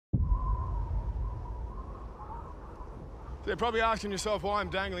So you're probably asking yourself why I'm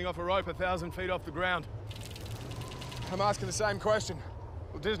dangling off a rope 1,000 feet off the ground. I'm asking the same question.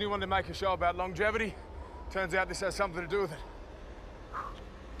 Well, Disney wanted to make a show about longevity. Turns out this has something to do with it.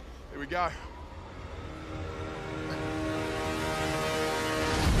 Here we go.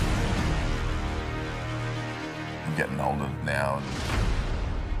 I'm getting older now, and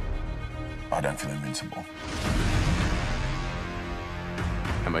I don't feel invincible.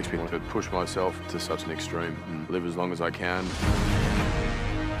 It makes me want to push myself to such an extreme and live as long as I can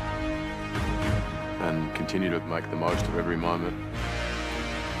and continue to make the most of every moment.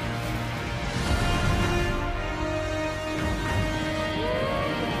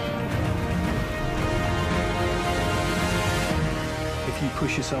 If you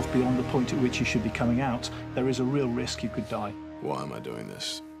push yourself beyond the point at which you should be coming out, there is a real risk you could die. Why am I doing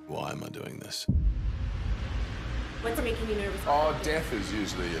this? Why am I doing this? What's making you nervous? Oh, death is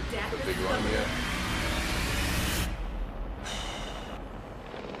usually a big one, yeah.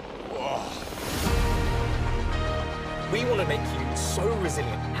 We want to make you so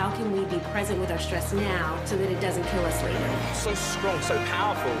resilient. How can we be present with our stress now so that it doesn't kill us later? So strong, so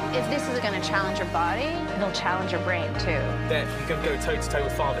powerful. If this is going to challenge your body, it'll challenge your brain too. That you can go toe-to-toe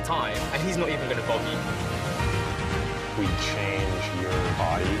with Father Time, and he's not even going to bog you. We change your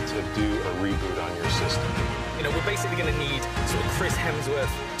body to do a reboot on your system. You know, we're basically going to need sort of Chris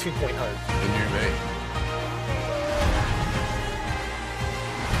Hemsworth 2.0. The new me.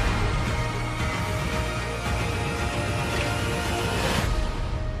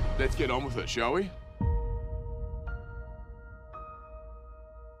 Let's get on with it, shall we?